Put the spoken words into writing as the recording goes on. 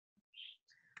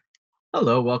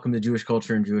Hello, welcome to Jewish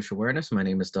Culture and Jewish Awareness. My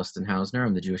name is Dustin Hausner.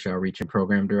 I'm the Jewish Outreach and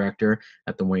Program Director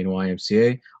at the Wayne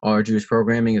YMCA. All our Jewish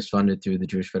programming is funded through the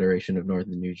Jewish Federation of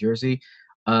Northern New Jersey.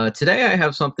 Today, I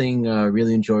have something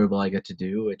really enjoyable I get to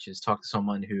do, which is talk to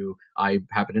someone who I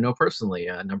happen to know personally.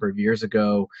 A number of years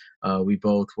ago, we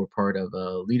both were part of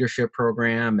a leadership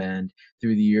program, and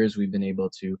through the years, we've been able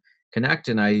to connect.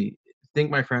 And I think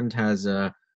my friend has,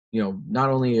 not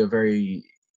only a very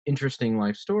interesting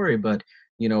life story, but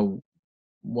you know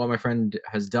what my friend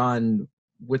has done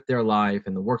with their life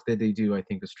and the work that they do, I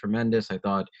think is tremendous. I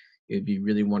thought it'd be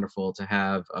really wonderful to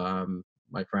have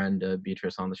my friend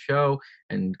Beatrice on the show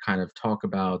and kind of talk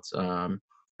about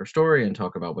her story and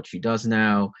talk about what she does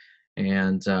now.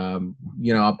 And,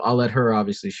 I'll let her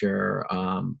obviously share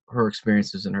her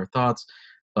experiences and her thoughts.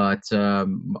 But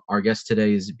our guest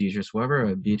today is Beatrice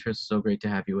Weber. Beatrice, so great to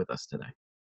have you with us today.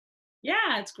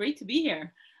 Yeah, it's great to be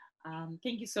here.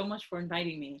 Thank you so much for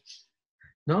inviting me.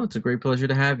 No, it's a great pleasure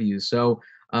to have you. So,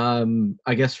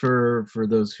 I guess for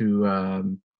those who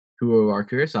are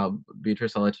curious,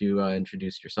 Beatrice, I'll let you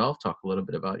introduce yourself. Talk a little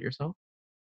bit about yourself.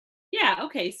 Yeah,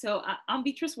 okay. So I'm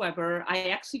Beatrice Weber. I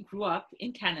actually grew up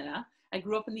in Canada. I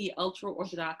grew up in the ultra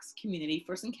Orthodox community,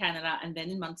 first in Canada and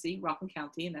then in Muncie, Rockland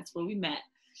County, and that's where we met.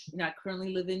 I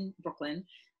currently live in Brooklyn.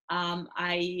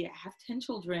 I have 10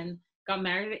 children, got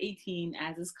married at 18,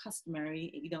 as is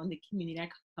customary, in the community I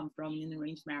come from, in an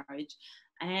arranged marriage.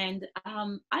 And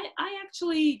I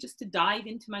actually, just to dive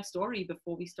into my story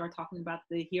before we start talking about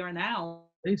the here and now.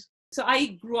 Please. So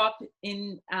I grew up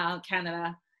in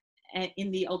Canada,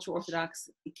 in the ultra Orthodox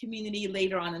community,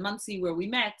 later on in Muncie, where we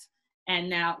met, and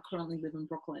now currently live in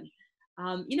Brooklyn.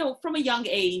 From a young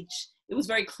age, it was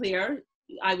very clear.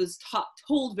 I was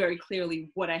told very clearly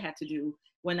what I had to do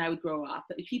when I would grow up.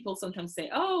 People sometimes say,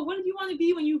 "Oh, what did you want to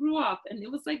be when you grew up?" And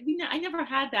it was like, I never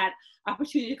had that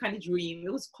opportunity to kind of dream.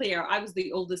 It was clear. I was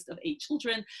the oldest of 8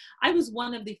 children. I was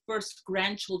one of the first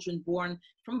grandchildren born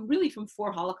from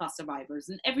 4 Holocaust survivors,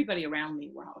 and everybody around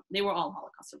me they were all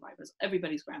Holocaust survivors,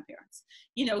 everybody's grandparents.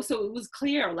 So it was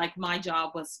clear, like, my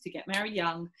job was to get married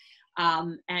young,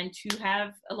 and to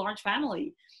have a large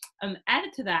family.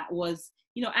 Added to that was,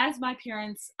 as my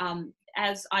parents,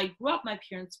 as I grew up, my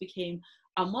parents became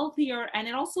wealthier, and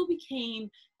it also became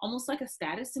almost like a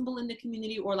status symbol in the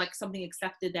community, or like something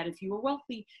accepted, that if you were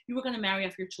wealthy, you were going to marry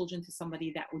off your children to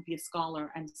somebody that would be a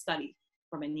scholar and study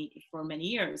for many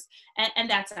years. And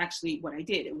that's actually what I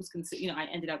did. It was I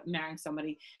ended up marrying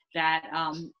somebody that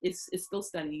is still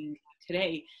studying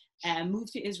today, and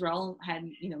moved to Israel, had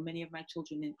many of my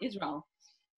children in Israel.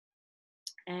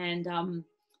 And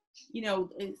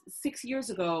 6 years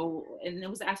ago, and it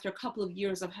was after a couple of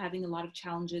years of having a lot of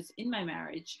challenges in my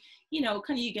marriage, kind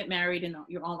of, you get married and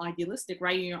you're all idealistic,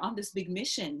 right? And you're on this big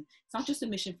mission. It's not just a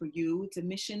mission for you, it's a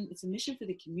mission for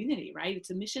the community, right? It's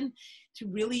a mission to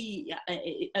really,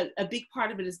 a big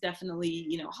part of it is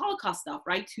definitely, Holocaust stuff,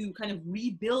 right? To kind of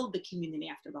rebuild the community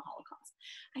after the Holocaust.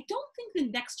 I don't think the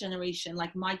next generation,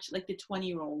 like the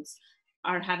 20-year-olds,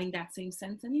 are having that same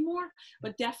sense anymore.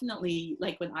 But definitely,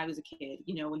 like, when I was a kid,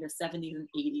 in their 70s and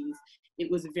 80s, it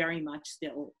was very much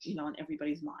still, on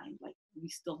everybody's mind. Like,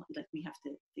 we have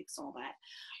to fix all that.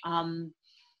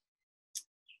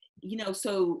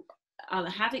 So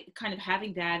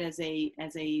having that as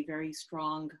a very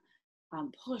strong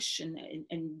push, and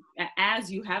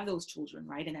as you have those children,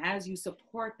 right, and as you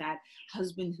support that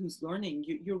husband who's learning,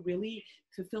 you're really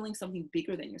fulfilling something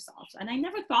bigger than yourself. And I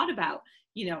never thought about,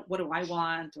 what do I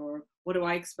want, or what do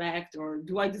I expect, or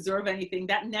do I deserve anything?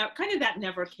 That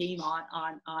never came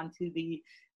onto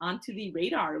the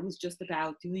radar. It was just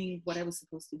about doing what I was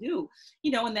supposed to do,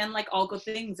 and then, like all good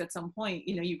things, at some point,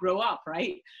 you grow up,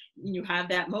 right? And you have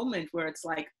that moment where it's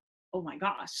like, oh my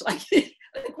gosh, like,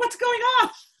 what's going on?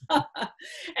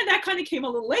 And that kind of came a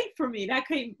little late for me. That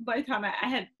came by the time I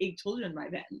had 8 children by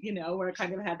then, where I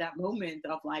kind of had that moment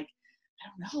of like, I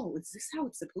don't know, is this how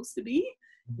it's supposed to be?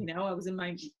 I was in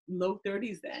my low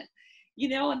 30s then,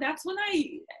 and that's when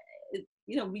I,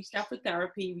 reached out for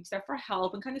therapy, reached out for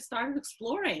help, and kind of started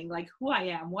exploring, like, who I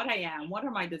am, what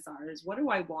are my desires, what do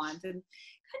I want? And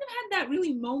kind of had that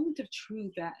really moment of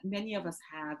truth that many of us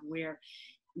have, where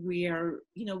we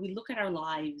look at our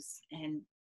lives, and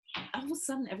all of a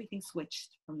sudden everything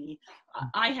switched for me.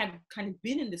 I had kind of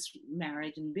been in this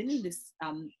marriage and been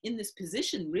in this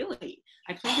position, really.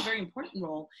 I played a very important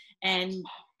role, and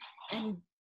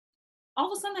all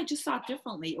of a sudden I just saw it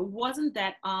differently. It wasn't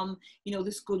that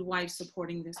this good wife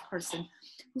supporting this person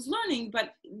who's learning,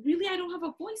 but really, I don't have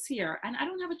a voice here, and I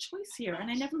don't have a choice here,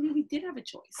 and I never really did have a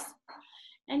choice.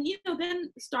 And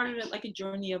then started like a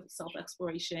journey of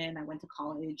self-exploration. I went to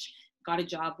college, got a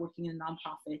job working in a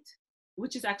nonprofit,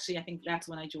 which is actually, I think that's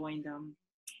when I joined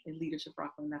in Leadership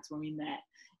Rockland. That's when we met.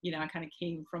 You know, I kind of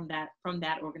came from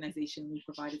that organization. We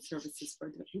provided services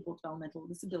for people with developmental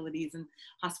disabilities and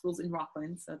hospitals in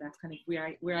Rockland. So that's kind of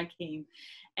where I came,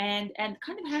 and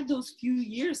kind of had those few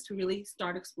years to really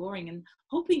start exploring and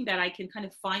hoping that I can kind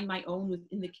of find my own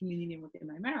within the community and within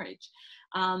my marriage.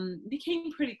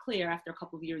 Became pretty clear after a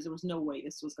couple of years there was no way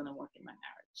this was going to work in my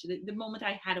marriage. The moment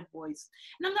I had a voice,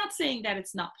 and I'm not saying that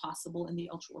it's not possible in the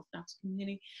ultra-Orthodox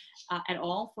community at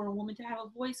all for a woman to have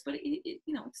a voice, but you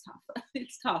know, it's tough.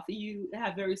 It's tough. You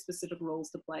have very specific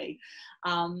roles to play.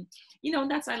 You know,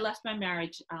 and that's, I left my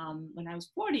marriage when I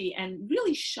was 40, and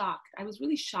really shocked. I was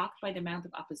really shocked by the amount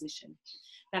of opposition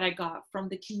that I got from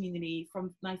the community,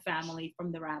 from my family,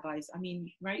 from the rabbis. I mean,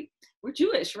 right? We're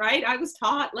Jewish, right? I was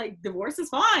taught like divorce is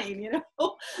fine, you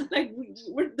know, like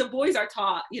the boys are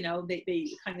taught, you know, they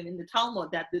kind of in the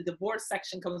Talmud that the divorce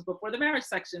section comes before the marriage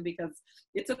section because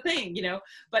it's a thing, you know,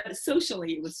 but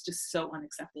socially it was just so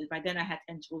unaccepted. By then I had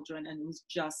 10 children and it was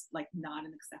just like not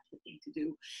an accepted thing to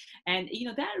do. And, you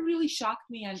know, that really shocked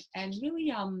me and really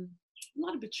a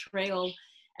lot of betrayal,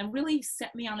 and really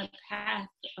set me on a path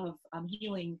of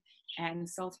healing and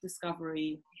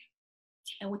self-discovery,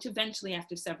 and which eventually,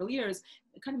 after several years,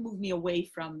 it kind of moved me away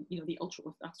from, you know, the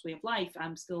ultra-Orthodox way of life.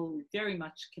 I'm still very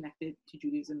much connected to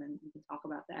Judaism, and we can talk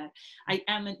about that. I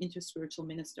am an interspiritual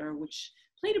minister, which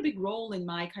played a big role in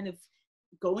my kind of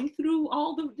going through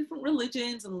all the different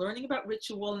religions and learning about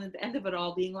ritual, and at the end of it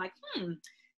all being like,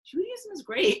 Judaism is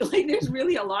great. Like there's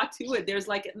really a lot to it. There's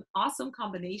like an awesome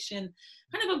combination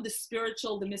kind of the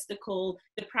spiritual, the mystical,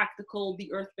 the practical,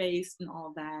 the earth-based, and all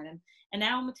of that. And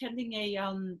now I'm attending a,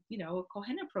 you know, a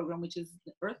Kohena program, which is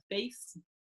the earth-based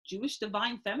Jewish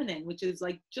divine feminine, which is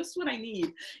like just what I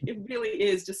need. It really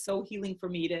is just so healing for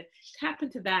me to tap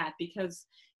into that, because,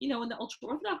 you know, in the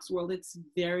ultra-Orthodox world, it's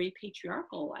very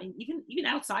patriarchal. Even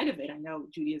outside of it, I know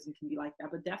Judaism can be like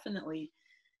that, but definitely,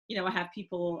 you know, I have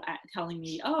people telling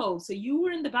me, oh, so you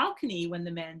were in the balcony when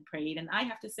the men prayed. And I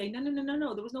have to say, no.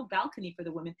 There was no balcony for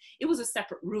the women. It was a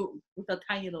separate room with a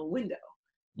tiny little window.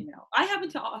 You know, I happen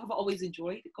to have always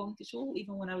enjoyed going to shul,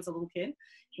 even when I was a little kid,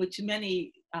 which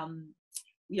many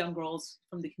young girls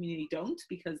from the community don't,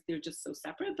 because they're just so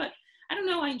separate. But I don't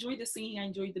know, I enjoyed the singing, I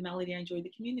enjoyed the melody, I enjoyed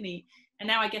the community. And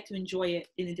now I get to enjoy it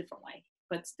in a different way,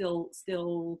 but still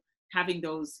having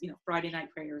those, you know, Friday night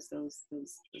prayers, those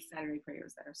Saturday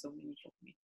prayers that are so meaningful to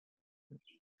me.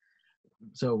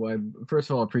 So I first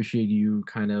of all appreciate you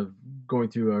kind of going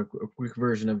through a quick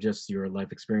version of just your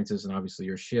life experiences, and obviously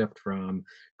your shift from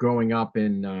growing up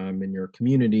in your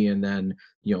community, and then,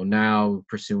 you know, now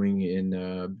pursuing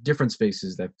in different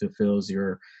spaces that fulfills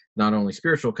your not only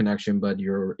spiritual connection, but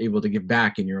you're able to give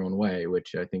back in your own way,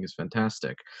 which I think is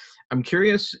fantastic. I'm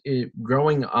curious,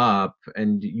 growing up,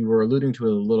 and you were alluding to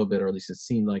it a little bit, or at least it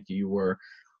seemed like you were,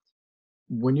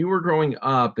 when you were growing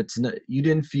up, you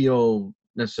didn't feel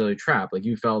necessarily trapped. Like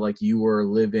you felt like you were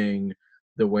living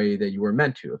the way that you were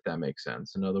meant to, if that makes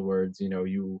sense. In other words, you know,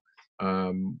 you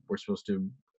were supposed to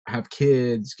have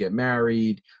kids, get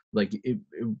married. Like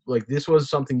like this was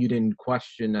something you didn't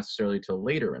question necessarily till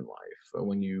later in life,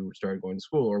 when you started going to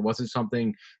school, or was it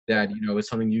something that, you know, is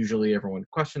something usually everyone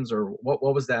questions, or what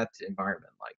was that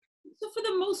environment like? So for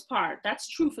the most part, that's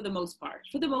true. For the most part,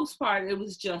 it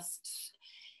was just,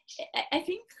 I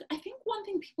think one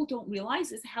thing people don't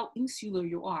realize is how insular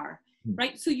you are,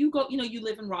 right? So you go, you know, you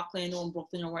live in Rockland or in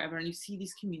Brooklyn or wherever, and you see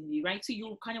this community, right? So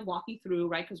you're kind of walking through,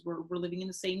 right? Because we're living in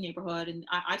the same neighborhood, and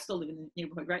I still live in the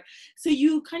neighborhood, right? So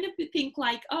you kind of think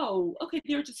like, oh, okay,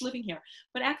 they're just living here.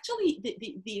 But actually,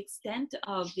 the extent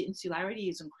of the insularity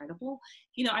is incredible.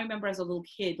 You know, I remember as a little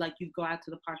kid, like you'd go out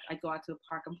to the park, I'd go out to the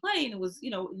park and play, and it was,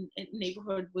 you know, in a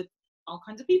neighborhood with all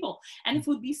kinds of people. And if it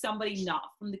would be somebody not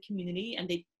from the community, and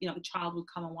they, you know, the child would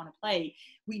come and want to play,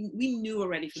 we knew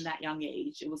already from that young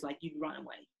age, it was like you'd run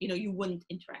away, you know, you wouldn't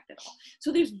interact at all.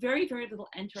 So there's very, very little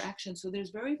interaction. So there's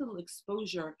very little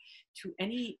exposure to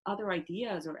any other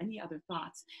ideas or any other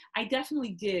thoughts. I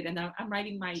definitely did. And I'm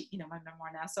writing my, you know, my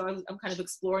memoir now. So I'm kind of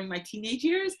exploring my teenage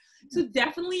years. So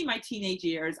definitely my teenage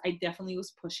years, I definitely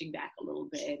was pushing back a little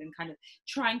bit and kind of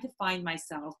trying to find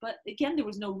myself. But again, there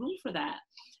was no room for that.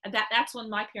 And that's when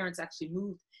my parents actually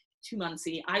moved to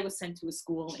Muncie. I was sent to a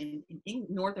school in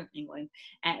northern England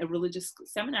at a religious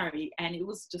seminary, and it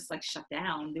was just like shut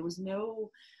down. There was no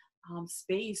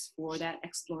space for that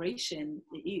exploration.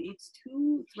 It's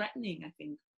too threatening, I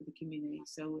think, for the community.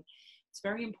 So it's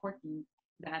very important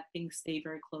that things stay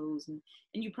very close. And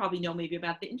you probably know maybe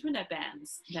about the internet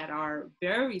bans that are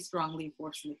very strongly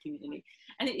enforced in the community.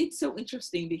 And it's so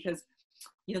interesting because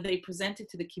they present it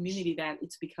to the community that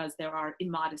it's because there are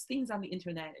immodest things on the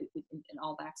internet and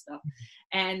all that stuff.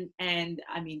 And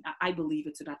I mean, I believe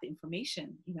it's about the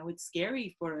information. It's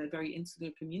scary for a very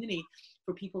insular community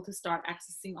for people to start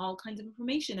accessing all kinds of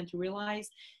information and to realize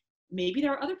maybe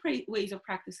there are other ways of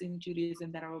practicing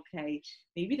Judaism that are okay.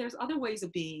 Maybe there's other ways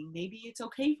of being. Maybe it's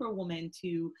okay for a woman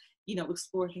to,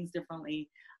 explore things differently.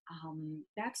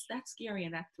 That's scary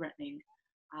and that's threatening.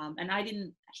 And I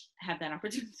didn't have that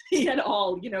opportunity at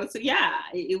all, So yeah,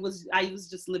 I was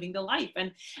just living the life.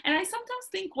 And I sometimes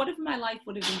think, what if my life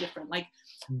would have been different? Like,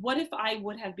 what if I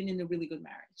would have been in a really good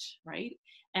marriage, right?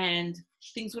 And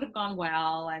things would have gone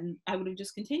well and I would have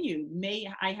just continued. May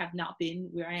I have not been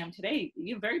where I am today?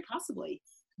 Very possibly,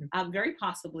 very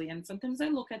possibly. And sometimes I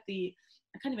look at the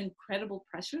kind of incredible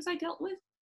pressures I dealt with.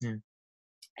 Yeah.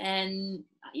 And,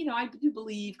 I do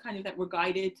believe kind of that we're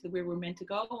guided to where we're meant to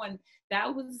go. And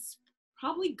that was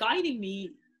probably guiding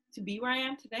me to be where I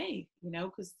am today,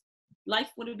 because life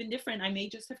would have been different. I may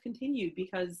just have continued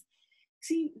because,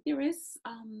 see, there is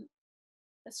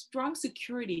a strong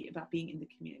security about being in the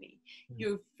community.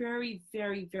 You're very,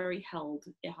 very, very held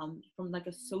from like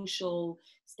a social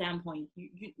standpoint.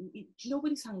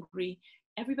 Nobody's hungry.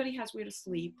 Everybody has where to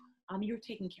sleep. You're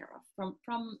taken care of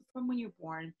from when you're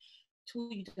born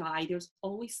till you die. There's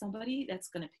always somebody that's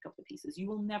going to pick up the pieces. You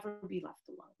will never be left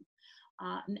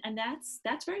alone. And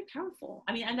that's very powerful.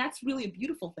 I mean, and that's really a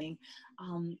beautiful thing.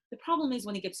 The problem is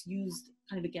when it gets used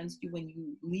kind of against you when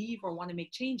you leave or want to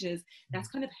make changes. That's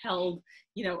kind of held,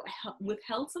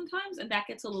 withheld sometimes, and that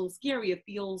gets a little scary. It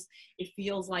feels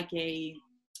like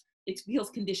it feels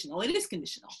conditional. It is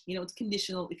conditional. It's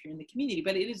conditional if you're in the community,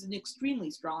 but it is an extremely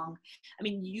strong. I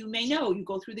mean, you may know, you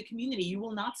go through the community, you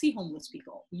will not see homeless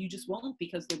people. You just won't,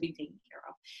 because they're being taken care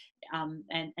of.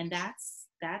 And that's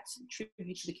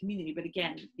tribute to the community. But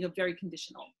again, very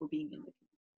conditional for being in the community.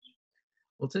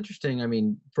 Well, it's interesting. I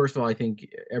mean, first of all, I think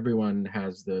everyone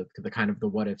has the kind of the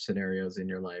what if scenarios in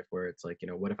your life where it's like,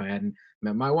 what if I hadn't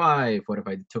met my wife? What if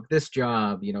I took this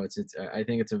job? I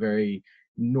think it's a very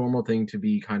normal thing to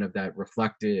be kind of that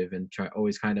reflective and try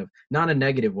always kind of, not a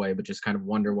negative way, but just kind of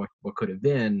wonder what could have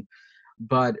been.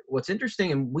 But what's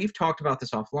interesting, and we've talked about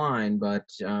this offline, but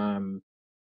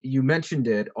you mentioned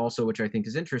it also, which I think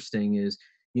is interesting, is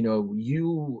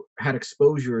you had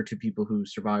exposure to people who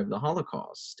survived the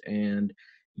Holocaust. And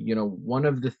one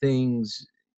of the things,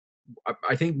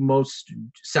 I think most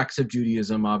sects of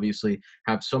Judaism obviously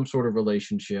have some sort of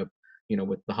relationship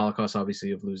with the Holocaust,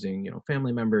 obviously, of losing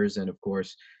family members, and of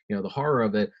course the horror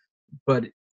of it. But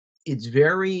it's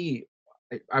very,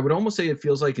 I would almost say it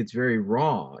feels like it's very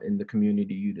raw in the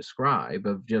community you describe,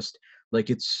 of just like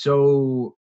it's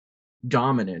so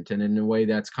dominant, and in a way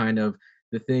that's kind of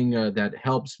the thing that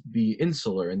helps be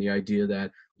insular, and the idea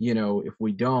that if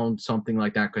we don't, something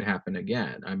like that could happen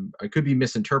again. I could be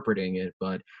misinterpreting it,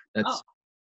 but that's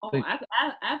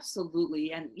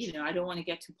absolutely. And I don't want to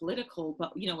get too political,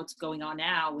 but what's going on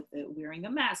now with the wearing the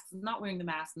masks, not wearing the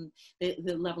masks, and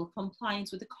the level of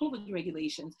compliance with the COVID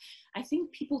regulations. I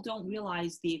think people don't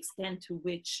realize the extent to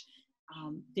which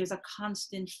there's a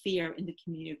constant fear in the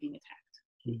community of being attacked.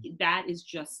 That is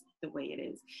just the way it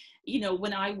is.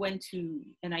 When I went to,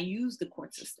 and I used the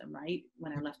court system, right,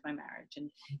 when I left my marriage, and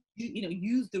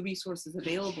used the resources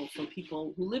available for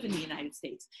people who live in the United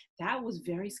States, that was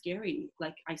very scary.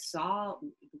 Like, I saw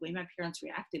the way my parents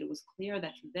reacted. It was clear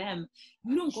that to them,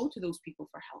 you don't go to those people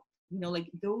for help. Like,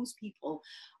 those people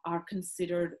are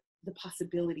considered the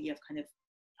possibility of kind of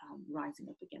rising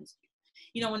up against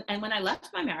you. And when I left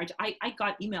my marriage, I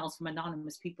got emails from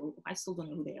anonymous people. I still don't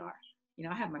know who they are.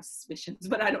 I have my suspicions,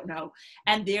 but I don't know.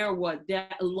 And there were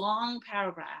long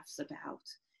paragraphs about,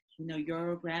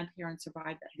 your grandparents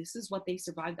survived that. This is what they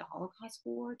survived the Holocaust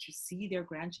for, to see their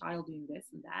grandchild doing this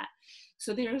and that.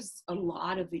 So there's a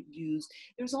lot of it used.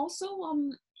 There's also,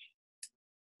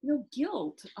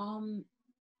 guilt.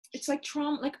 It's like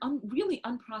trauma, like really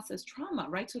unprocessed trauma,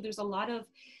 right? So there's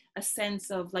a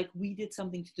sense of like, we did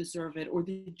something to deserve it, or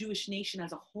the Jewish nation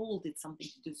as a whole did something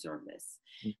to deserve this.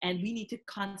 And we need to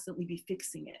constantly be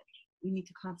fixing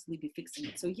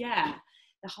it. So yeah,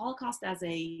 the Holocaust as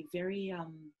a very,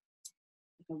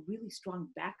 like a really strong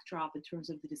backdrop in terms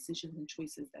of the decisions and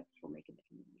choices that people make in the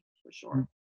community, for sure.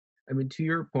 I mean, to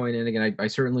your point, and again, I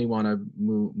certainly want to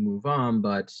move on,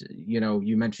 but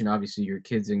you mentioned obviously your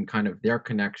kids and kind of their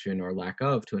connection or lack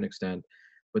of, to an extent,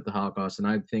 with the Holocaust. And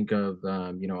I think of,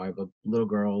 I have a little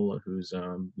girl who's,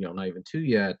 not even 2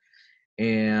 yet.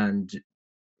 And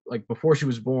like before she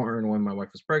was born, when my wife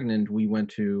was pregnant, we went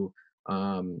to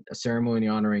a ceremony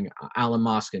honoring Alan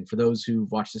Moskin. For those who've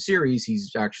watched the series,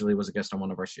 he's actually was a guest on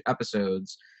one of our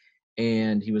episodes.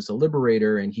 and he was a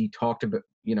liberator, and he talked about,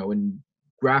 in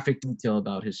graphic detail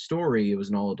about his story. It was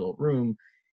an all adult room,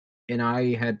 and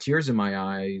I had tears in my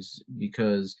eyes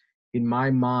because in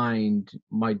my mind,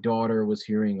 my daughter was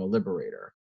hearing a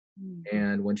liberator. Mm.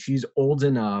 And when she's old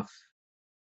enough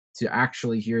to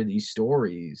actually hear these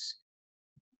stories,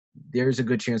 there's a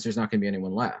good chance there's not going to be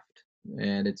anyone left.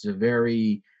 And it's a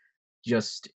very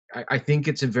I think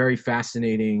it's a very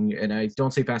fascinating, and I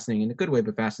don't say fascinating in a good way,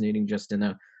 but fascinating just in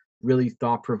a really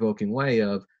thought-provoking way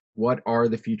of what are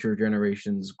the future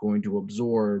generations going to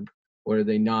absorb, what are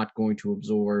they not going to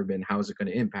absorb, and how is it going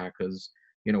to impact? Because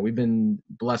we've been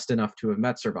blessed enough to have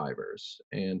met survivors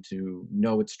and to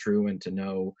know it's true and to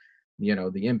know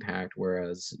the impact,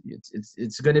 whereas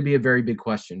it's going to be a very big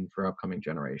question for upcoming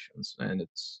generations, and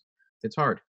it's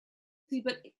hard. See,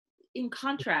 but in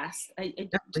contrast, Yeah,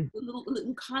 just a little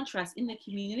in contrast in the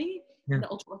community, in yeah.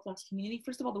 the ultra Orthodox community,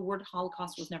 first of all, the word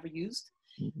Holocaust was never used.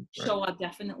 Right. Shoah,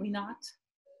 definitely not.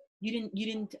 You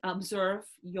didn't observe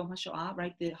Yom HaShoah,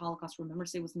 right? The Holocaust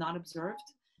Remembrance Day was not observed.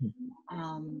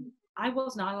 I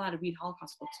was not allowed to read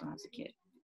Holocaust books when I was a kid.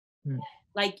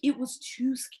 Like, it was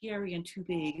too scary and too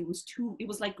big. It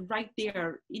was like right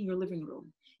there in your living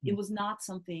room. It was not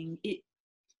something, they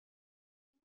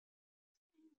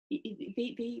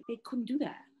couldn't do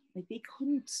that. Like, they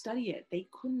couldn't study it. They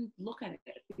couldn't look at it.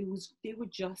 They were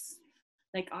just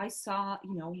like, I saw,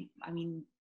 I mean,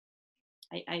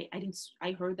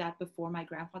 I heard that before my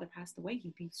grandfather passed away.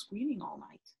 He'd be screaming all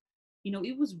night.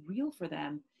 It was real for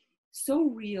them, so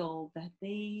real that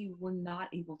they were not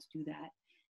able to do that.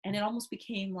 And it almost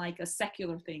became like a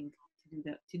secular thing to do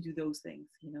that, to do those things,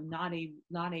 not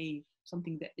a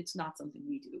something that, it's not something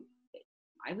we do.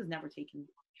 I was never taken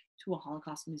to a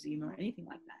Holocaust museum or anything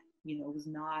like that. It was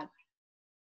not,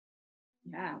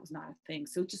 it was not a thing.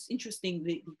 So just interesting,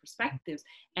 the perspectives.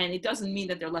 And it doesn't mean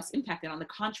that they're less impacted. On the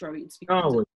contrary, it's because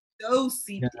Oh, they're so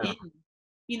seeped yeah.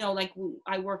 in. Like,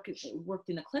 I worked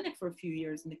in a clinic for a few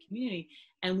years in the community,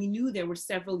 and we knew there were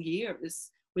several years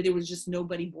where there was just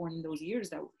nobody born in those years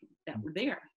that were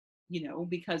there,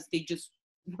 because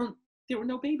there were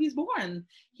no babies born,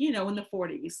 in the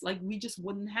 40s. Like, we just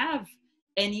wouldn't have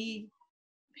any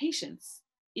patients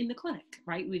in the clinic,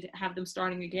 right? We'd have them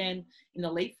starting again in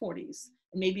the late 40s,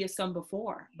 and maybe some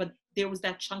before, but there was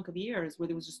that chunk of years where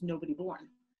there was just nobody born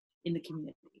in the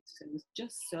community. So it was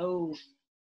just so,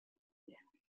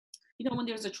 when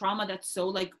there's a trauma that's so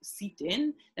like seeped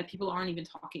in that people aren't even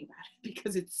talking about it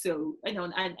because it's so, and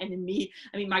in me,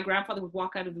 I mean, my grandfather would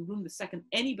walk out of the room the second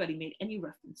anybody made any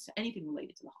reference to anything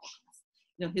related to the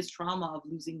Holocaust. His trauma of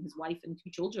losing his wife and 2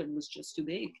 children was just too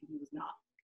big. He was not.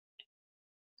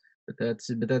 But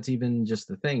that's even just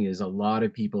the thing, is a lot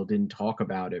of people didn't talk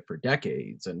about it for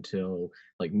decades until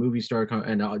like movies started coming,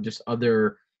 and just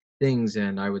other things.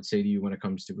 And I would say to you, when it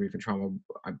comes to grief and trauma,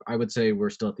 I would say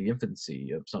we're still at the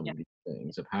infancy of some of these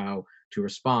things, of how to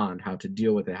respond, how to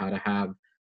deal with it, how to have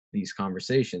these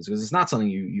conversations, because it's not something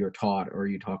you're taught or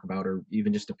you talk about, or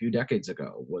even just a few decades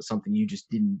ago was something you just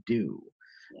didn't do.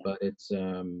 But it's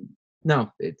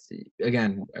no, it's,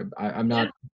 again, I'm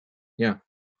not. Yeah.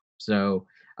 So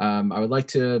I would like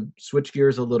to switch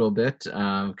gears a little bit,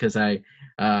 because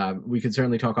we could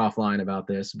certainly talk offline about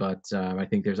this, but I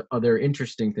think there's other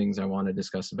interesting things I want to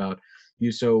discuss about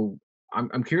you. So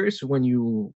I'm curious, when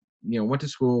you went to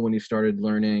school, when you started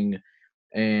learning,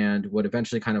 and what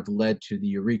eventually kind of led to the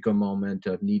eureka moment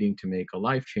of needing to make a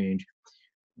life change.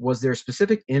 Was there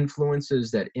specific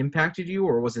influences that impacted you,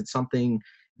 or was it something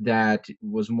that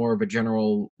was more of a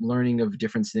general learning of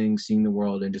different things, seeing the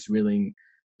world, and just really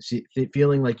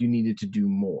feeling like you needed to do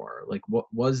more? Like, what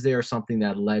was there something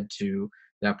that led to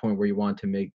that point where you want to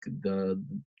make the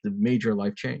major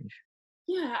life change?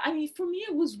 Yeah, I mean, for me,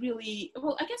 it was really,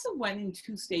 well, I guess it went in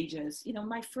 2 stages.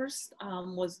 My first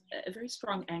was a very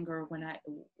strong anger when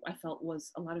I felt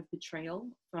was a lot of betrayal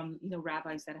from,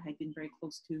 rabbis that I had been very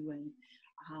close to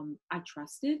and I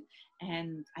trusted.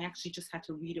 And I actually just had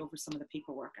to read over some of the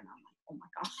paperwork, and I'm like, oh my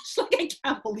gosh, like, I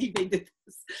can't believe they did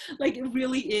this. Like, it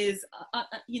really is,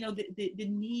 the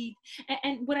need.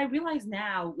 And what I realize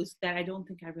now is that I don't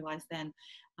think I realized then,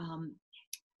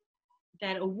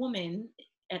 that a woman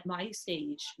at my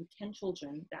stage with 10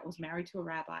 children that was married to a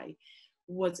rabbi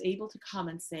was able to come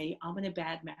and say, I'm in a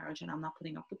bad marriage and I'm not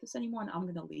putting up with this anymore and I'm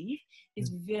going to leave, is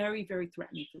very, very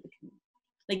threatening for the community.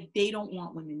 Like, they don't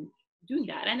want women doing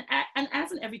that. And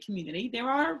as in every community, there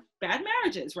are bad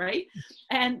marriages, right?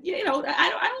 And,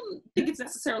 I don't think it's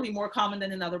necessarily more common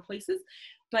than in other places,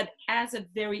 but as a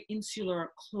very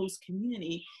insular, close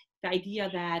community, the idea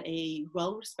that a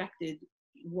well-respected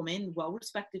woman,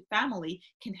 well-respected family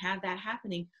can have that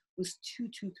happening was too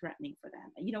threatening for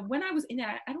them. You know, when I was in it,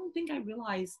 I don't think I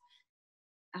realized,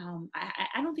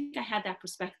 I don't think I had that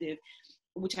perspective,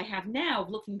 which I have now, of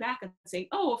looking back and saying,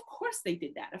 oh, of course they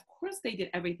did that. Of course they did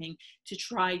everything to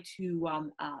try to,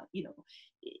 you know,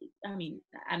 I mean,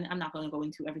 I'm not going to go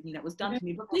into everything that was done to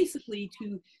me, but basically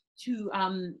to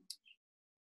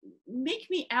make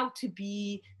me out to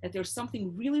be that there's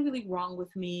something really wrong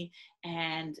with me,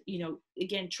 and, you know,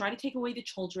 again, try to take away the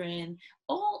children,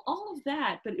 all of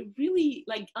that. But it really,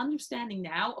 like, understanding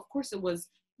now, of course it was,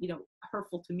 you know,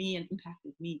 hurtful to me and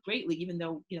impacted me greatly, even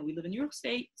though, you know, we live in New York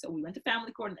State, so we went to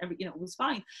family court and you know, it was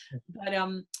fine. But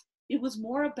it was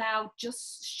more about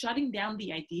just shutting down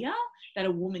the idea that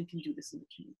a woman can do this in the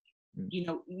community. You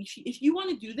know, if you want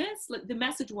to do this, the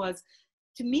message was,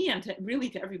 to me and to really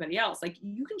to everybody else, like,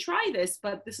 you can try this,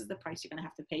 but this is the price you're going to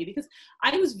have to pay. Because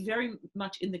I was very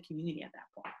much in the community at that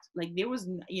point. Like, there was,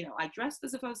 you know, I dressed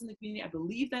as if I was in the community. I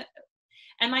believed that,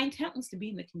 and my intent was to be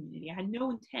in the community. I had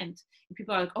no intent. And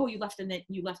people are like, oh, you left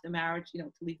the marriage, you know,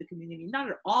 to leave the community. Not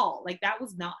at all. Like, that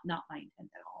was not my intent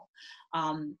at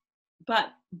all.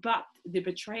 But the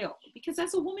betrayal, because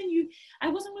as a woman, I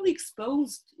wasn't really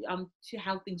exposed to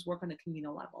how things work on a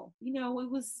communal level. You know, it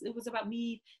was about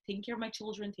me taking care of my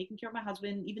children, taking care of my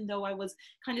husband, even though I was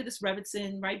kind of this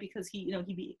Rebbitzin, right? Because he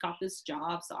got this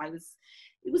job. So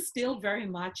it was still very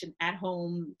much an at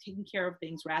home, taking care of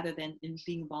things rather than in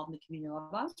being involved in the communal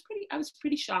level. I was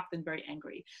pretty shocked and very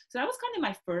angry. So that was kind of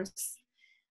my first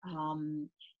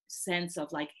sense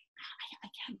of, like, I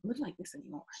can't live like this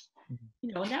anymore.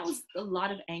 You know, and that was a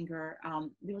lot of anger.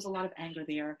 There was a lot of anger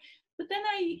there. But then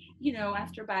I, you know,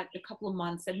 after about a couple of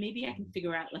months, said maybe I can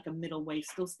figure out like a middle way,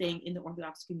 still staying in the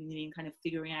Orthodox community and kind of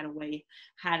figuring out a way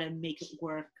how to make it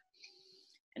work.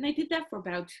 And I did that for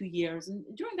about 2 years. And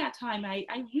during that time, I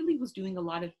really was doing a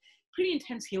lot of pretty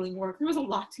intense healing work. There was a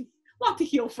lot to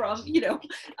heal from, you know,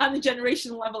 on the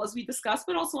generational level, as we discussed,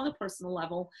 but also on a personal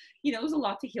level. You know, there was a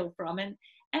lot to heal from.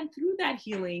 And through that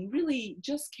healing, really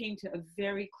just came to a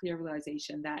very clear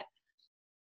realization that,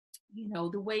 you know,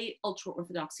 the way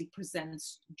ultra-Orthodoxy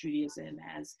presents Judaism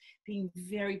as being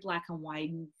very black and white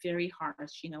and very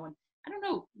harsh, you know, and I don't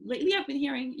know, lately I've been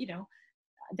hearing, you know,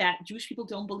 that Jewish people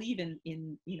don't believe in,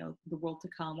 you know, the world to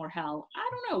come or hell. I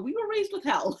don't know. We were raised with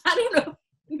hell. I don't know.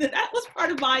 That was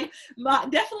part of my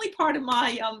definitely part of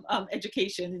my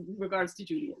education in regards to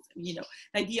Judaism. You know,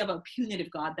 the idea of a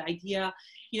punitive God, the idea,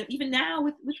 you know, even now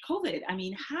with COVID, I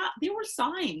mean, there were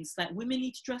signs that women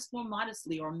need to dress more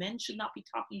modestly, or men should not be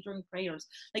talking during prayers.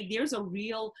 Like, there's a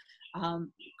real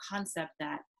concept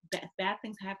that bad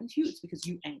things happen to you, it's because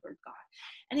you angered God.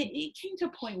 And it came to a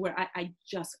point where I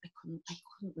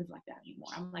couldn't live like that anymore.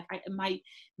 I'm like,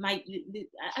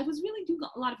 I was really doing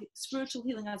a lot of spiritual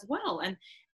healing as well, and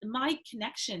my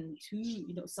connection to,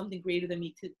 you know, something greater than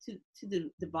me, to the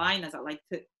divine, as I like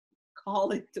to call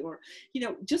it, or, you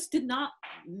know, just did not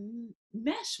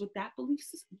mesh with that belief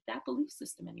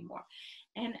system anymore.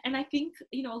 And I think,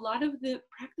 you know, a lot of the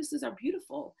practices are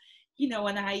beautiful, you know,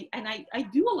 and I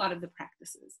do a lot of the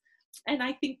practices. And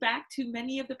I think back to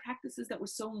many of the practices that were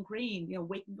so ingrained, you know,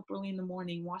 waking up early in the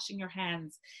morning, washing your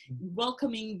hands,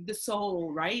 welcoming the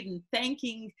soul, right? And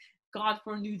thanking God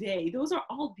for a new day. Those are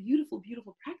all beautiful,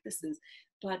 beautiful practices.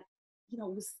 But, you know,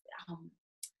 it was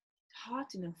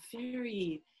taught in a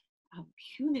very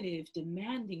punitive,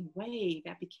 demanding way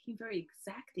that became very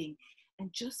exacting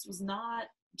and just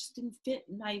didn't fit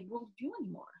my worldview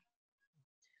anymore.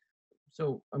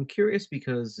 So I'm curious,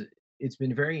 because it's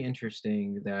been very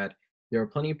interesting that there are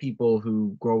plenty of people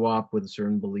who grow up with a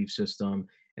certain belief system,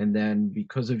 and then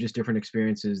because of just different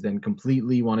experiences, then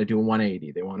completely want to do a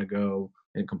 180. They want to go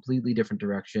in a completely different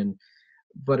direction.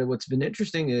 But what's been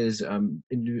interesting is,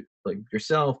 like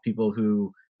yourself, people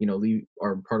who, you know,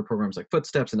 are part of programs like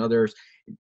Footsteps and others,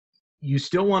 you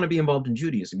still want to be involved in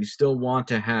Judaism. You still want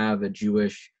to have a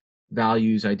Jewish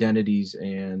values, identities,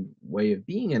 and way of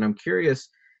being. And I'm curious,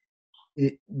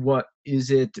 what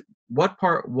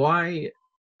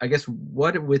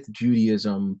with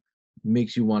Judaism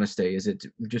makes you want to stay? Is it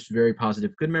just very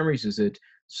positive, good memories? Is it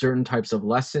certain types of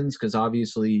lessons? Because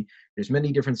obviously there's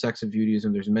many different sects of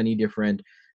Judaism. There's many different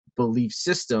belief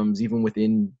systems, even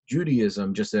within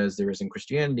Judaism, just as there is in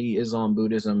Christianity, Islam,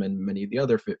 Buddhism, and many of the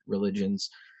other religions.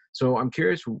 So I'm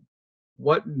curious,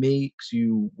 what makes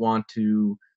you want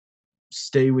to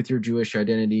stay with your Jewish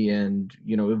identity and,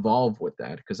 you know, evolve with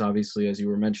that? Because obviously, as you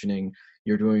were mentioning,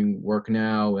 you're doing work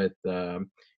now with,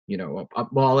 you know,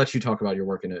 well, I'll let you talk about your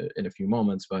work in a few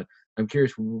moments, but I'm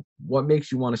curious, what makes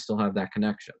you want to still have that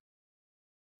connection?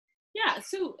 Yeah,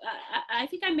 so I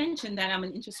think I mentioned that I'm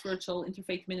an interspiritual,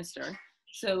 interfaith minister.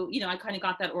 So, you know, I kind of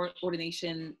got that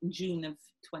ordination in June of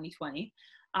 2020.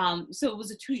 So it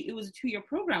was a 2-year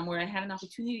program where I had an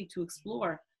opportunity to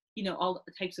explore, all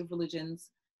the types of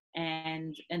religions,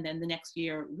 and then the next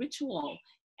year ritual.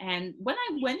 And when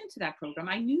I went into that program,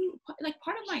 I knew, like,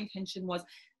 part of my intention was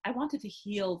I wanted to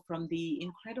heal from the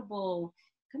incredible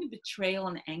kind of betrayal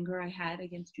and anger I had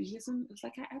against Judaism. It was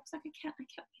like I was like,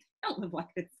 I don't live like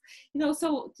this,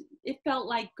 So it felt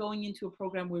like going into a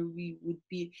program where we would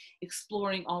be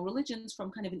exploring all religions from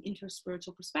kind of an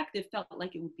interspiritual perspective felt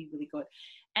like it would be really good.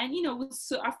 And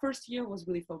so our first year was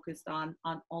really focused on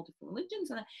all different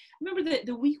religions. And I remember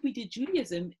the week we did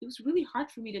Judaism, it was really hard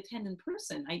for me to attend in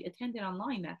person. I attended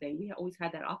online that day. We always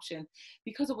had that option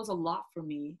because it was a lot for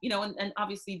me, and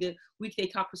obviously the week they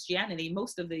taught Christianity,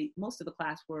 most of the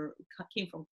class came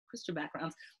from Christian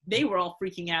backgrounds. They were all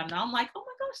freaking out, and I'm like, oh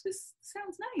my gosh, this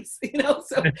sounds nice,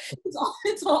 So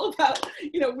it's all about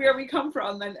where we come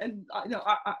from and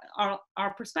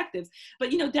our perspectives.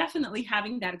 But definitely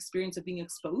having that experience of being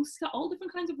exposed to all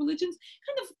different kinds of religions,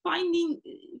 kind of finding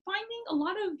a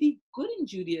lot of the good in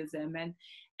Judaism,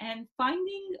 and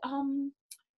finding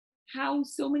how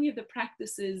so many of the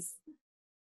practices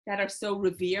that are so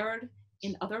revered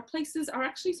in other places are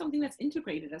actually something that's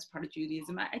integrated as part of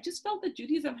Judaism. I just felt that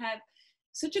Judaism had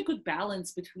such a good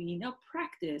balance between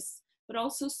practice, but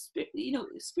also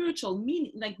spiritual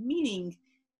meaning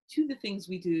to the things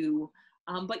we do,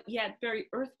 but yet very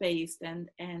earth-based, and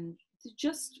it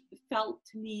just felt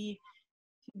to me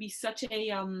to be such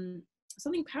a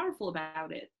something powerful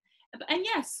about it. And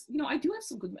yes, I do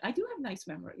have nice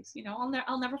memories.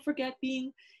 I'll never forget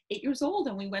being 8 years old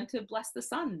and we went to bless the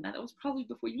sun. That was probably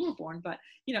before you were born, but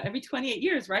every 28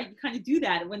 years, right? You kind of do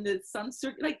that when the sun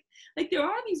like there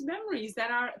are these memories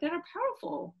that are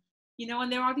powerful,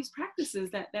 and there are these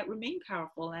practices that remain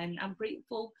powerful. And I'm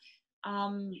grateful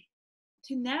to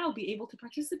now be able to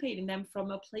participate in them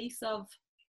from a place of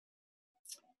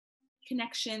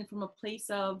connection, from a place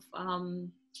of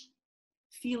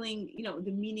feeling,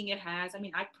 the meaning it has. I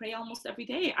mean, I pray almost every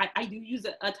day. I do use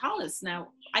a tallis.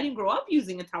 Now, I didn't grow up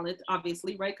using a tallis,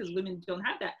 obviously, right? Because women don't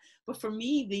have that. But for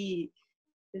me,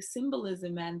 the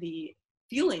symbolism and the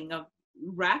feeling of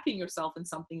wrapping yourself in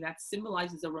something that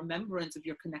symbolizes a remembrance of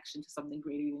your connection to something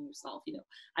greater than yourself.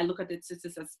 I look at the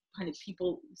tzitzis as kind of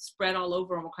people spread all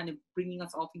over, and we're kind of bringing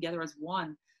us all together as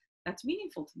one. That's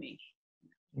meaningful to me.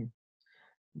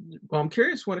 Well, I'm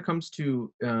curious when it comes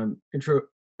to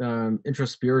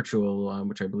intraspiritual,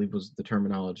 which I believe was the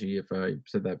terminology. If I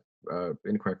said that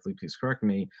incorrectly, please correct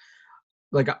me.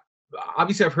 Like,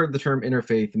 obviously, I've heard the term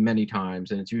interfaith many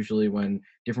times, and it's usually when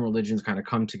different religions kind of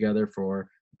come together for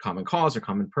common cause or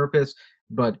common purpose.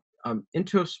 But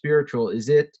intraspiritual, is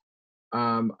it,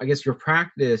 I guess, your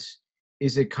practice,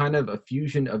 is it kind of a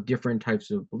fusion of different types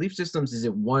of belief systems? Is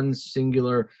it one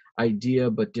singular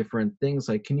idea but different things?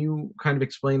 Like, can you kind of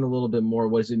explain a little bit more?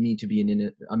 What does it mean to be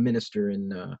a minister in?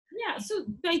 Yeah, so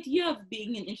the idea of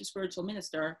being an interspiritual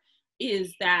minister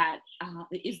is that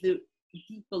is the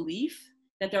deep belief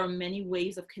that there are many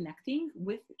ways of connecting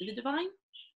with the divine,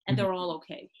 and they're all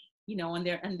okay, and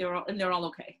they're all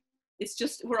okay. It's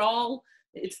just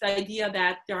it's the idea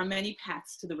that there are many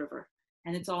paths to the river,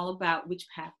 and it's all about which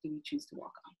path do we choose to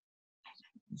walk on.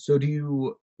 So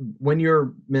when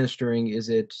you're ministering, is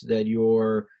it that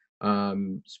you're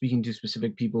speaking to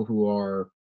specific people who are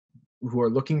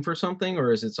looking for something,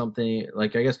 or is it something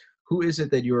like, I guess, who is it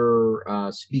that you're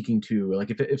speaking to? Like,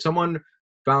 if someone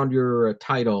found your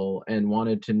title and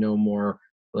wanted to know more,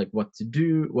 like what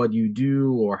you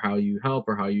do, or how you help,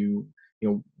 or how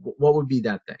what would be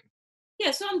that thing? Yeah,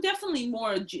 so I'm definitely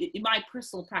more, my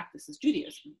personal practice is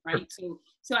Judaism, right? Sure.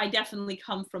 So I definitely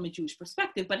come from a Jewish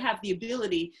perspective, but have the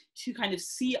ability to kind of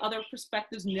see other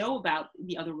perspectives, know about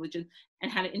the other religion,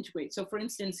 and how to integrate. So for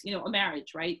instance, a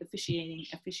marriage, right? Officiating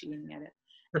at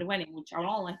a wedding, which are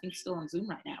all, I think, still on Zoom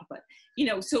right now. But,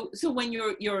 so when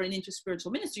you're an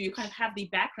interspiritual minister, you kind of have the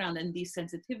background and the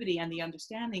sensitivity and the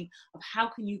understanding of how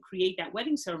can you create that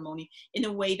wedding ceremony in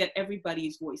a way that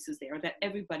everybody's voice is there, that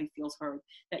everybody feels heard,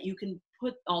 that you can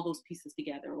put all those pieces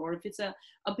together. Or if it's a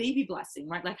baby blessing,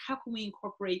 right? Like, how can we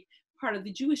incorporate part of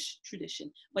the Jewish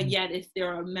tradition, but yet if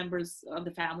there are members of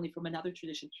the family from another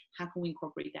tradition, how can we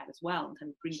incorporate that as well and kind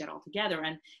of bring that all together?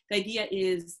 And the idea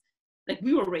is, like,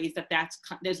 we were raised that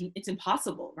it's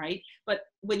impossible, right? But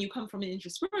when you come from an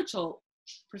interspiritual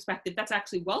perspective, that's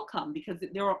actually welcome, because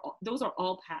those are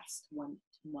all paths to one.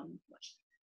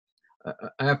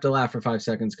 I have to laugh for 5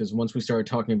 seconds, because once we started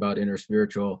talking about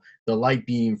interspiritual, the light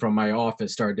beam from my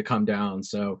office started to come down.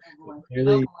 So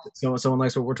clearly, someone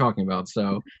likes what we're talking about.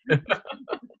 So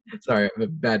sorry, a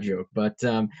bad joke. But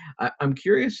I'm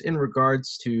curious in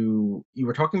regards to, you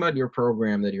were talking about your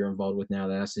program that you're involved with now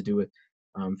that has to do with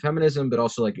feminism, but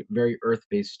also like very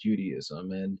earth-based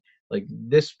Judaism. And like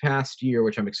this past year,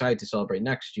 which I'm excited to celebrate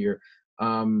next year,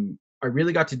 I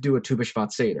really got to do a Tu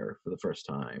B'Shvat Seder for the first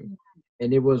time,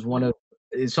 and it was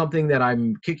it's something that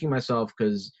I'm kicking myself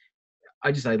because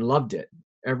I loved it.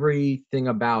 Everything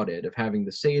about it, of having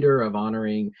the Seder, of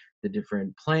honoring the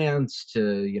different plants,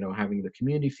 to, having the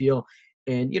community feel.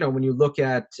 And, when you look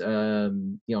at,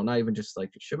 not even just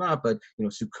like Shabbat, but,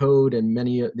 Sukkot and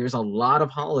there's a lot of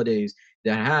holidays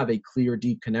that have a clear,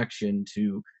 deep connection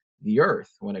to the earth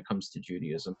when it comes to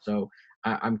Judaism. So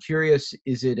I'm curious,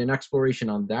 is it an exploration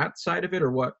on that side of it,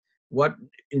 or what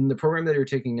in the program that you're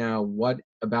taking now, what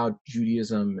about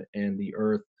Judaism and the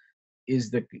earth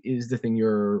is the thing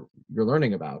you're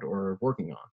learning about or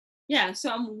working on? Yeah,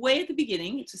 so I'm way at the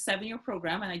beginning. It's a 7-year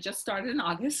program, and I just started in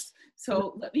August.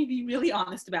 So let me be really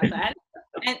honest about that.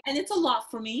 And it's a lot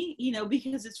for me,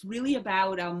 because it's really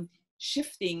about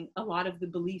shifting a lot of the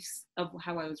beliefs of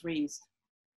how I was raised.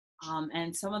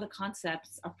 And some of the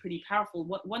concepts are pretty powerful.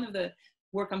 One of the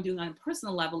work I'm doing on a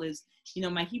personal level is,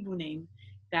 my Hebrew name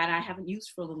that I haven't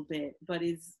used for a little bit, but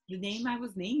is the name I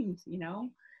was named,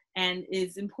 and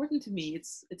is important to me.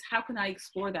 It's how can I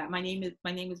explore that? My name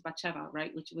is Batsheva,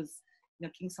 right? Which was,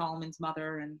 King Solomon's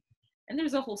mother, and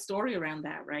there's a whole story around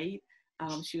that, right?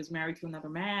 She was married to another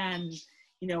man.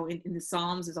 In the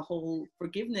Psalms, there's a whole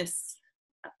forgiveness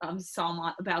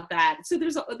psalm about that. So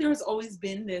there's always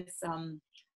been this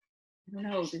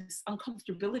this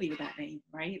uncomfortability with that name,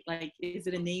 right? Like, is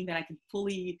it a name that I can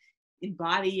fully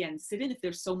embody and sit in if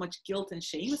there's so much guilt and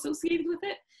shame associated with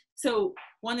it? So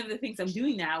one of the things I'm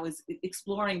doing now is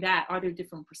exploring that. Are there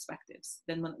different perspectives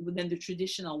than the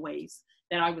traditional ways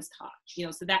that I was taught?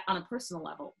 So that on a personal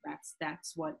level,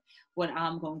 that's what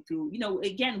I'm going through.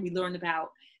 Again, we learn about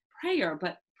prayer,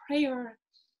 but prayer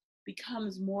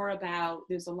becomes more about,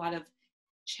 there's a lot of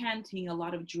chanting, a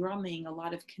lot of drumming, a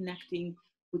lot of connecting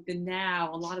with the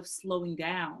now, a lot of slowing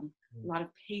down, a lot of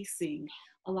pacing,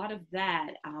 a lot of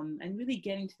that, and really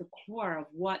getting to the core of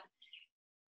what,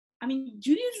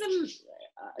 Judaism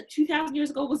 2,000 years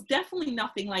ago was definitely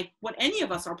nothing like what any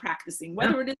of us are practicing,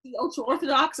 whether it is the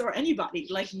ultra-Orthodox or anybody,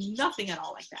 like nothing at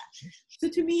all like that. So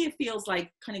to me, it feels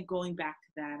like kind of going back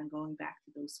to that and going back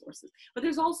to those sources. But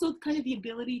there's also kind of the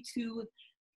ability to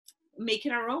make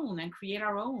it our own and create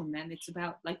our own. And it's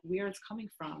about like where it's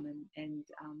coming from. And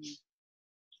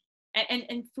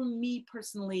for me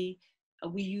personally,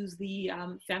 we use the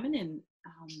feminine.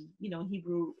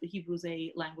 Hebrew's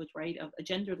a language, right, of a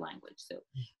gendered language. So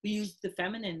we use the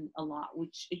feminine a lot,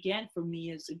 which again for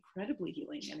me is incredibly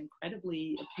healing and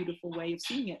incredibly a beautiful way of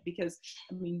seeing it. Because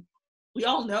we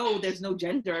all know there's no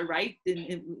gender, right?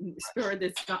 In spirit,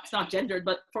 it's not gendered,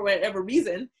 but for whatever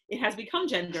reason, it has become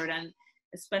gendered, and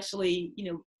especially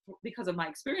because of my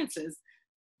experiences,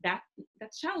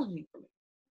 that's challenging for me.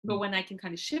 But when I can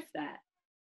kind of shift that,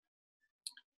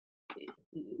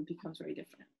 it becomes very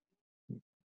different.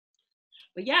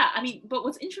 But yeah, but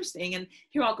what's interesting, and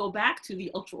here I'll go back to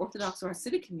the ultra-Orthodox or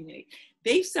Hasidic community,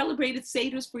 they've celebrated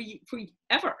Seders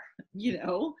forever,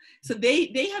 so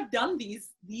they have done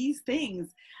these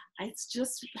things. It's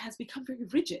just has become very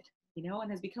rigid,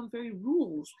 and has become very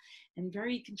rules and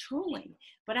very controlling.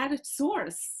 But at its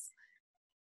source,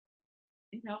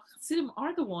 Hasidim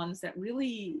are the ones that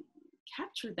really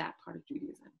captured that part of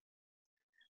Judaism.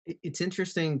 It's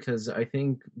interesting because I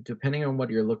think depending on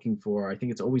what you're looking for, I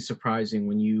think it's always surprising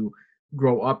when you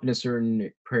grow up in a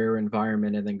certain prayer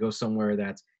environment and then go somewhere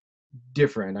that's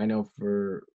different. I know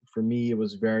for me,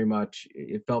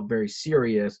 it felt very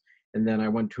serious. And then I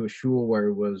went to a shul where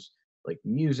it was like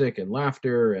music and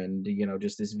laughter and,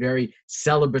 just this very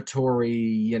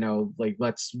celebratory, like,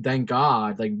 let's thank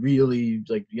God, like really,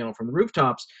 like, from the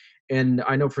rooftops. And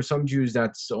I know for some Jews,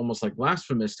 that's almost like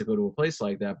blasphemous to go to a place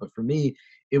like that. But for me,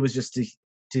 it was just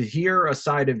to hear a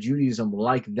side of Judaism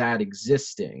like that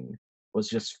existing was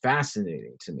just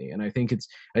fascinating to me. And I think it's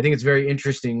very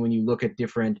interesting when you look at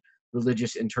different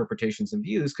religious interpretations and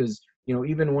views, because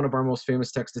even one of our most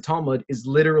famous texts, the Talmud, is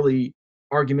literally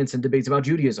arguments and debates about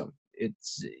Judaism.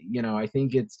 It's I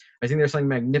think there's something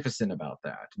magnificent about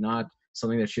that, not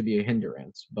something that should be a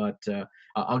hindrance. But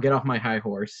I'll get off my high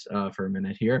horse for a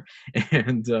minute here,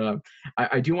 and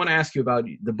I do want to ask you about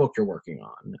the book you're working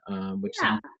on, which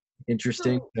sounds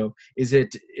interesting. So is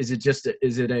it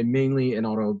mainly an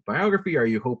autobiography? Are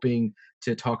you hoping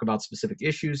to talk about specific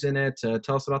issues in it?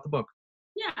 Tell us about the book.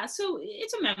 Yeah, so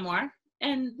it's a memoir,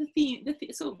 and the theme,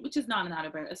 so which is not an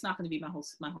autobiography. It's not going to be my whole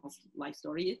life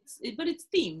story. But it's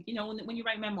themed. When you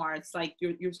write memoir, it's like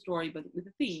your story, but with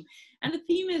a theme. And the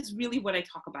theme is really what I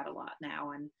talk about a lot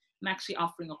now. And I'm actually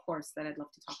offering a course that I'd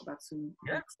love to talk about soon,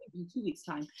 in 2 weeks'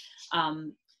 time.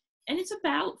 and it's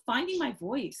about finding my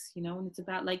voice, you know, and it's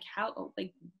about like how,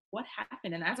 like what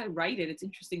happened. And as I write it, it's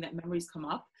interesting that memories come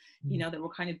up, you know, that were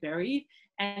kind of buried.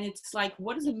 And it's like,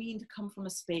 what does it mean to come from a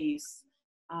space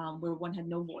where one had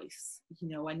no voice, you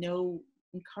know, and no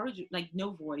encourage, like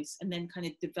no voice, and then kind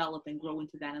of develop and grow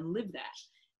into that and live that.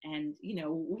 And, you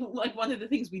know, like one of the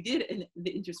things we did in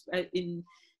the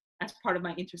as part of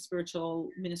my interspiritual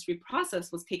ministry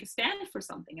process was take a stand for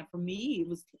something. And for me, it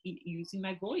was using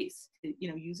my voice, you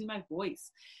know, using my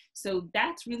voice. So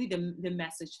that's really the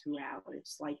message throughout.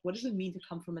 It's like, what does it mean to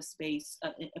come from a space,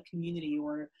 a community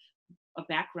or a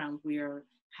background where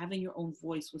having your own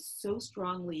voice was so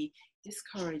strongly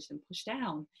discouraged and pushed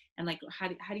down? And like, how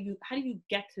do you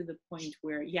get to the point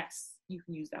where, yes, you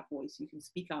can use that voice, you can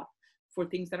speak up for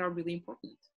things that are really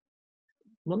important?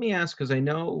 Let me ask, because I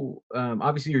know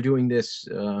obviously you're doing this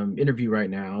interview right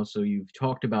now, so you've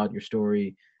talked about your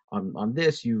story on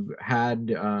this. You've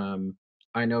had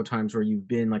I know times where you've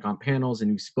been like on panels and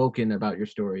you've spoken about your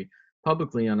story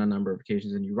publicly on a number of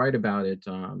occasions, and you write about it.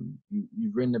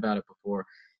 You've written about it before.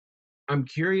 I'm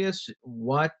curious,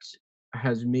 what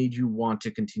has made you want to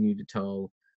continue to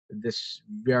tell this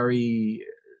very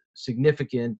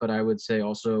significant, but I would say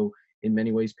also in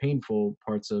many ways painful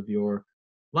parts of your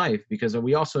life? Because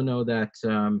we also know that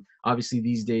obviously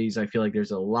these days I feel like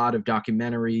there's a lot of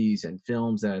documentaries and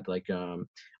films that like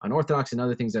unorthodox and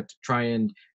other things that try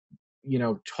and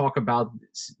talk about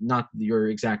not your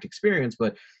exact experience,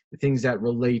 but the things that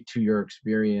relate to your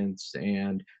experience,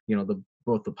 and the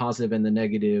both the positive and the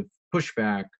negative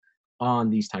pushback on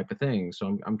these type of things.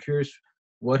 So I'm curious,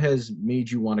 what has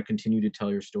made you want to continue to tell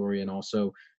your story, and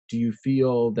also, do you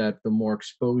feel that the more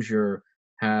exposure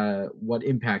what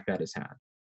impact that has had?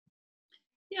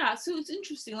 Yeah, so it's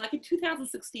interesting. Like in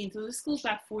 2016, so this goes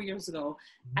back 4 years ago,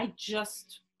 I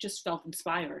just felt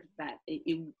inspired that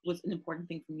it was an important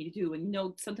thing for me to do. And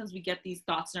sometimes we get these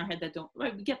thoughts in our head that don't.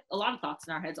 Right, we get a lot of thoughts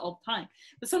in our heads all the time,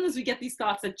 but sometimes we get these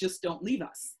thoughts that just don't leave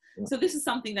us. Yeah. So this is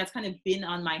something that's kind of been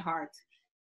on my heart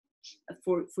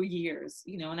for years,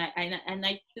 And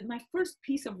my first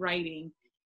piece of writing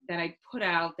that I put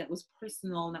out that was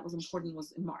personal and that was important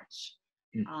was in March,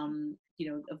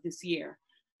 of this year.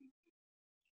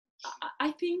 I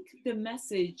think the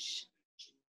message,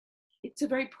 it's a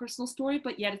very personal story,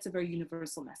 but yet it's a very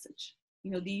universal message,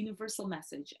 the universal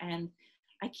message. And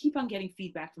I keep on getting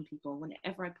feedback from people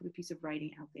whenever I put a piece of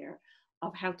writing out there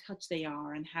of how touched they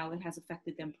are and how it has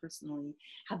affected them personally,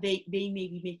 how they may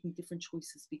be making different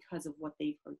choices because of what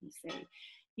they've heard me say.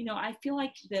 I feel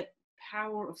like the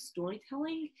power of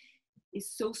storytelling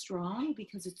is so strong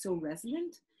because it's so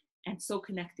resonant and so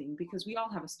connecting, because we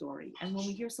all have a story. And when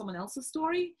we hear someone else's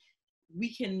story,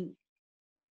 we can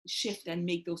shift and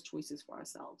make those choices for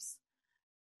ourselves.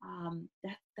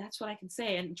 That's what I can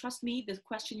say. And trust me, the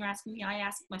question you're asking me, I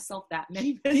ask myself that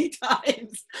many, many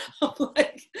times. I'm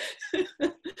like,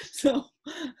 so,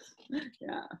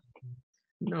 yeah.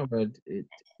 No, but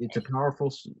it's a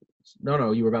powerful.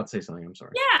 No, you were about to say something. I'm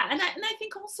sorry. Yeah, and I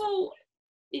think also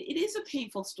it is a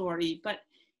painful story, but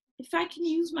if I can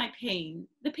use my pain,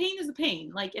 the pain is a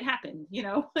pain. Like, it happened,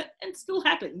 and still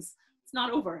happens. It's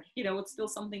not over, it's still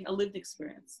something, a lived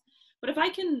experience. But if I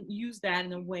can use that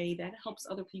in a way that helps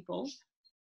other people,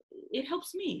 it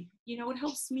helps me, it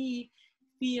helps me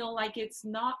feel like it's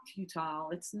not futile.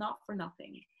 It's not for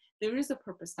nothing. There is a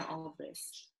purpose to all of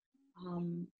this.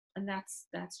 And that's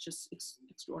just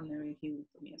extraordinary healing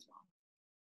for me as well.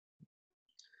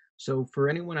 So for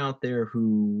anyone out there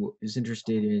who is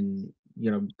interested in,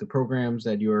 the programs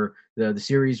that the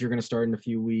series you're going to start in a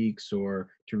few weeks, or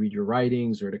to read your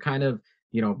writings, or to kind of,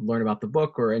 learn about the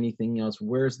book or anything else,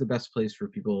 where's the best place for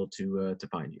people to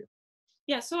find you?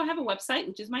 Yeah, so I have a website,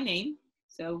 which is my name.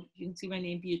 So you can see my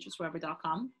name,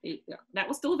 BeatriceWeber.com. That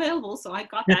was still available, so I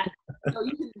got that. So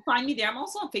you can find me there. I'm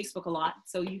also on Facebook a lot,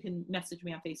 so you can message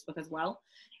me on Facebook as well.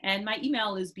 And my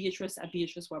email is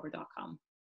Beatrice@BeatriceWeber.com.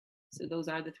 So those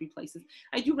are the three places.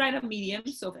 I do write on Medium,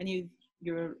 so if any of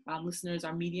your listeners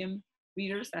are Medium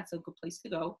readers, that's a good place to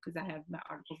go, because I have my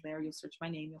articles there. You'll search my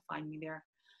name, you'll find me there.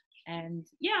 And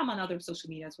yeah, I'm on other social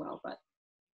media as well, but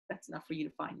that's enough for you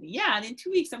to find me. Yeah, and in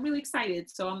 2 weeks, I'm really excited.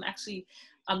 So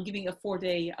I'm giving a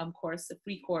 4-day course, a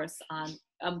free course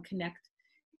on connect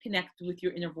with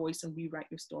your inner voice and rewrite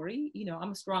your story.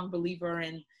 I'm a strong believer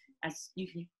in, as you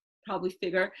can probably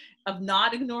figure, of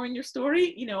not ignoring your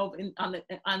story,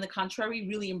 on the contrary,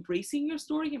 really embracing your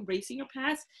story, embracing your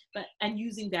past, and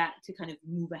using that to kind of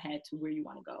move ahead to where you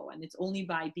want to go. And it's only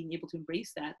by being able to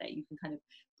embrace that you can kind of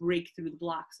break through the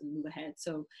blocks and move ahead.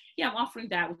 So yeah, I'm offering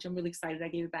that, which I'm really excited. I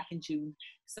gave it back in June,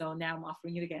 so now I'm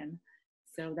offering it again.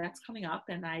 So that's coming up,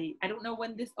 and I don't know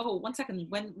when this. Oh, 1 second.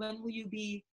 When will you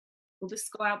be Will this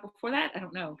go out before that? I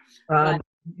don't know. But Um,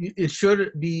 it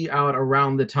should be out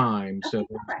around the time, so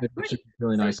okay, perfect, it should great. be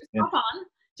really So nice.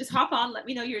 just hop on, let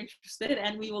me know you're interested,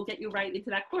 and we will get you right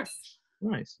into that course.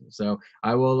 Nice. So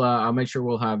I will. I'll make sure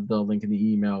we'll have the link in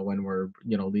the email when we're,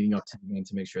 leading up to the event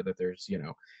to make sure that there's,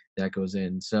 that goes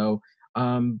in. So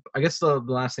I guess the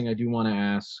last thing I do want to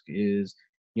ask is,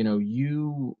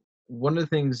 you. One of the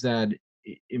things that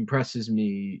impresses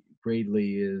me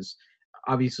greatly is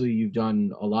obviously you've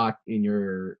done a lot in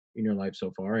your life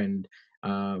so far, and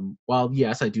while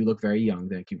yes, I do look very young.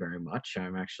 Thank you very much.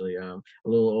 I'm actually a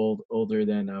little older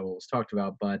than what was talked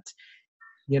about, but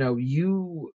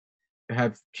you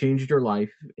have changed your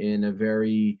life in a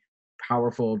very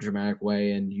powerful, dramatic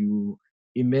way, and you,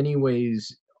 in many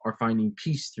ways, are finding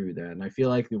peace through that. And I feel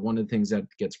like one of the things that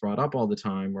gets brought up all the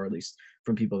time, or at least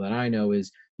from people that I know,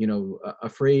 is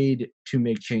afraid to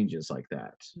make changes like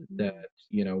that. That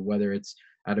Mhm. whether it's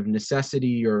out of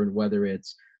necessity or whether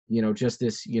it's just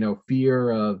this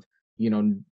fear of you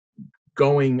know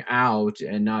going out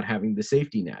and not having the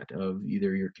safety net of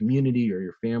either your community or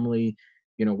your family.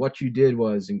 What you did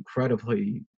was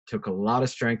incredibly took a lot of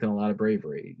strength and a lot of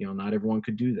bravery. Not everyone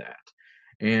could do that.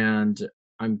 And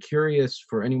I'm curious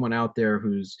for anyone out there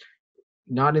who's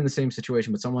not in the same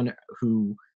situation, but someone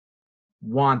who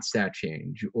wants that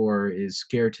change or is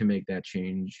scared to make that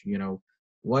change,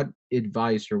 what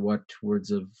advice or what words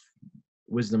of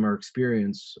wisdom or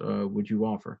experience would you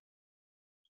offer?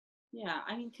 Yeah,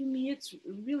 I mean, to me, it's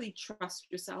really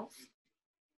trust yourself.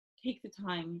 Take the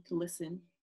time to listen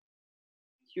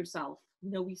to yourself.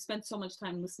 We spent so much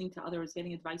time listening to others,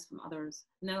 getting advice from others.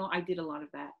 No, I did a lot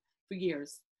of that for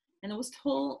years. And it was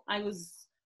told I was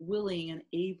willing and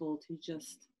able to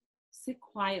just sit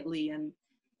quietly and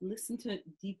listen to it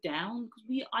deep down.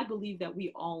 Because I believe that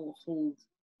we all hold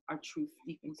our truth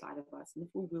deep inside of us. And if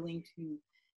we're willing to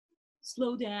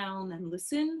slow down and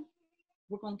listen,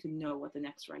 we're going to know what the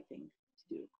next right thing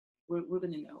to do. We're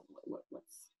going to know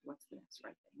what's the next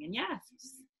right thing. And yes,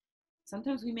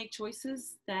 sometimes we make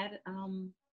choices that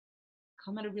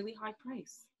come at a really high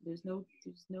price. There's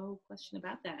no question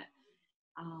about that.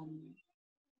 Um,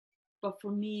 but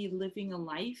for me, living a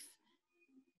life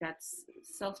that's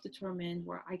self-determined,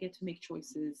 where I get to make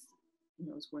choices,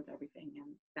 is worth everything.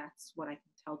 And that's what I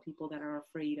can tell people that are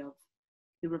afraid of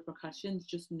the repercussions.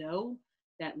 Just know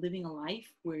that living a life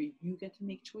where you get to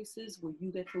make choices, where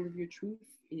you get to live your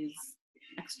truth, is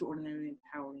extraordinarily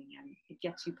empowering, and it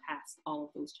gets you past all of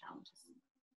those challenges.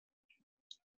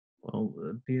 Well,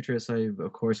 Beatrice, I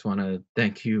of course want to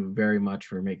thank you very much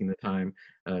for making the time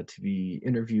to be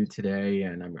interviewed today,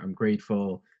 and I'm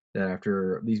grateful that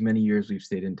after these many years we've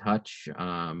stayed in touch.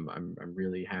 I'm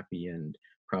really happy and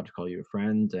proud to call you a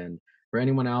friend. And for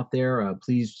anyone out there,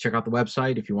 please check out the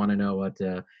website if you want to know what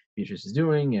Beatrice is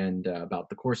doing and about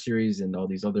the course series and all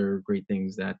these other great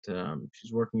things that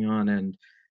she's working on. And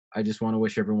I just want to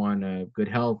wish everyone good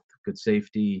health, good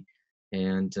safety,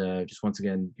 and just once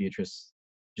again, Beatrice,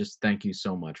 just thank you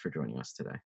so much for joining us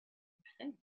today.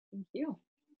 Okay, thank you.